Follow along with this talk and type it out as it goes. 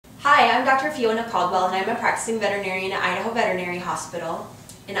Hi, I'm Dr. Fiona Caldwell and I'm a practicing veterinarian at Idaho Veterinary Hospital,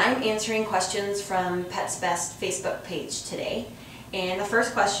 and I'm answering questions from Pets Best Facebook page today. And the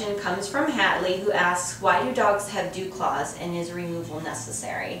first question comes from Hadley, who asks, why do dogs have dewclaws and is removal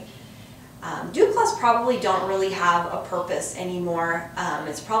necessary? Dewclaws probably don't really have a purpose anymore.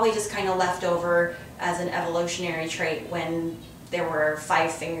 It's probably just kind of left over as an evolutionary trait when there were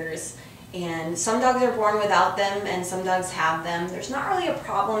 5 fingers. And some dogs are born without them and some dogs have them. There's not really a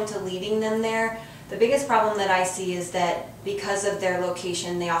problem to leaving them there. The biggest problem that I see is that because of their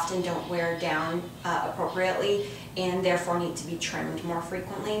location, they often don't wear down appropriately and therefore need to be trimmed more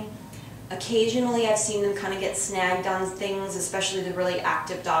frequently. Occasionally I've seen them kind of get snagged on things, especially the really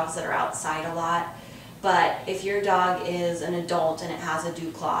active dogs that are outside a lot. But if your dog is an adult and it has a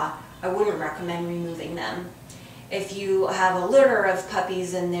dewclaw, I wouldn't recommend removing them. If you have a litter of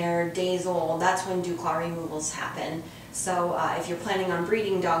puppies and they're days old, that's when dewclaw removals happen. So if you're planning on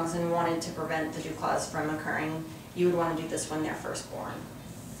breeding dogs and wanted to prevent the dewclaws from occurring, you would want to do this when they're first born.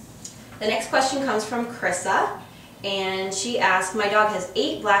 The next question comes from Krissa, and she asked, my dog has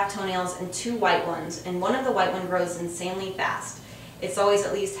 8 black toenails and 2 white ones, and one of the white one grows insanely fast. It's always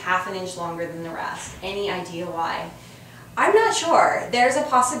at least ½ an inch longer than the rest. Any idea why? I'm not sure. There's a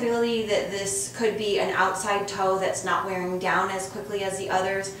possibility that this could be an outside toe that's not wearing down as quickly as the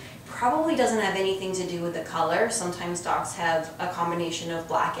others. Probably doesn't have anything to do with the color. Sometimes dogs have a combination of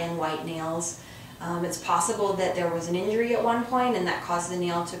black and white nails. It's possible that there was an injury at one point and that caused the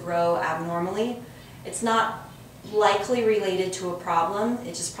nail to grow abnormally. It's not likely related to a problem.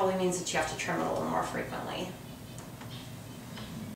 It just probably means that you have to trim it a little more frequently.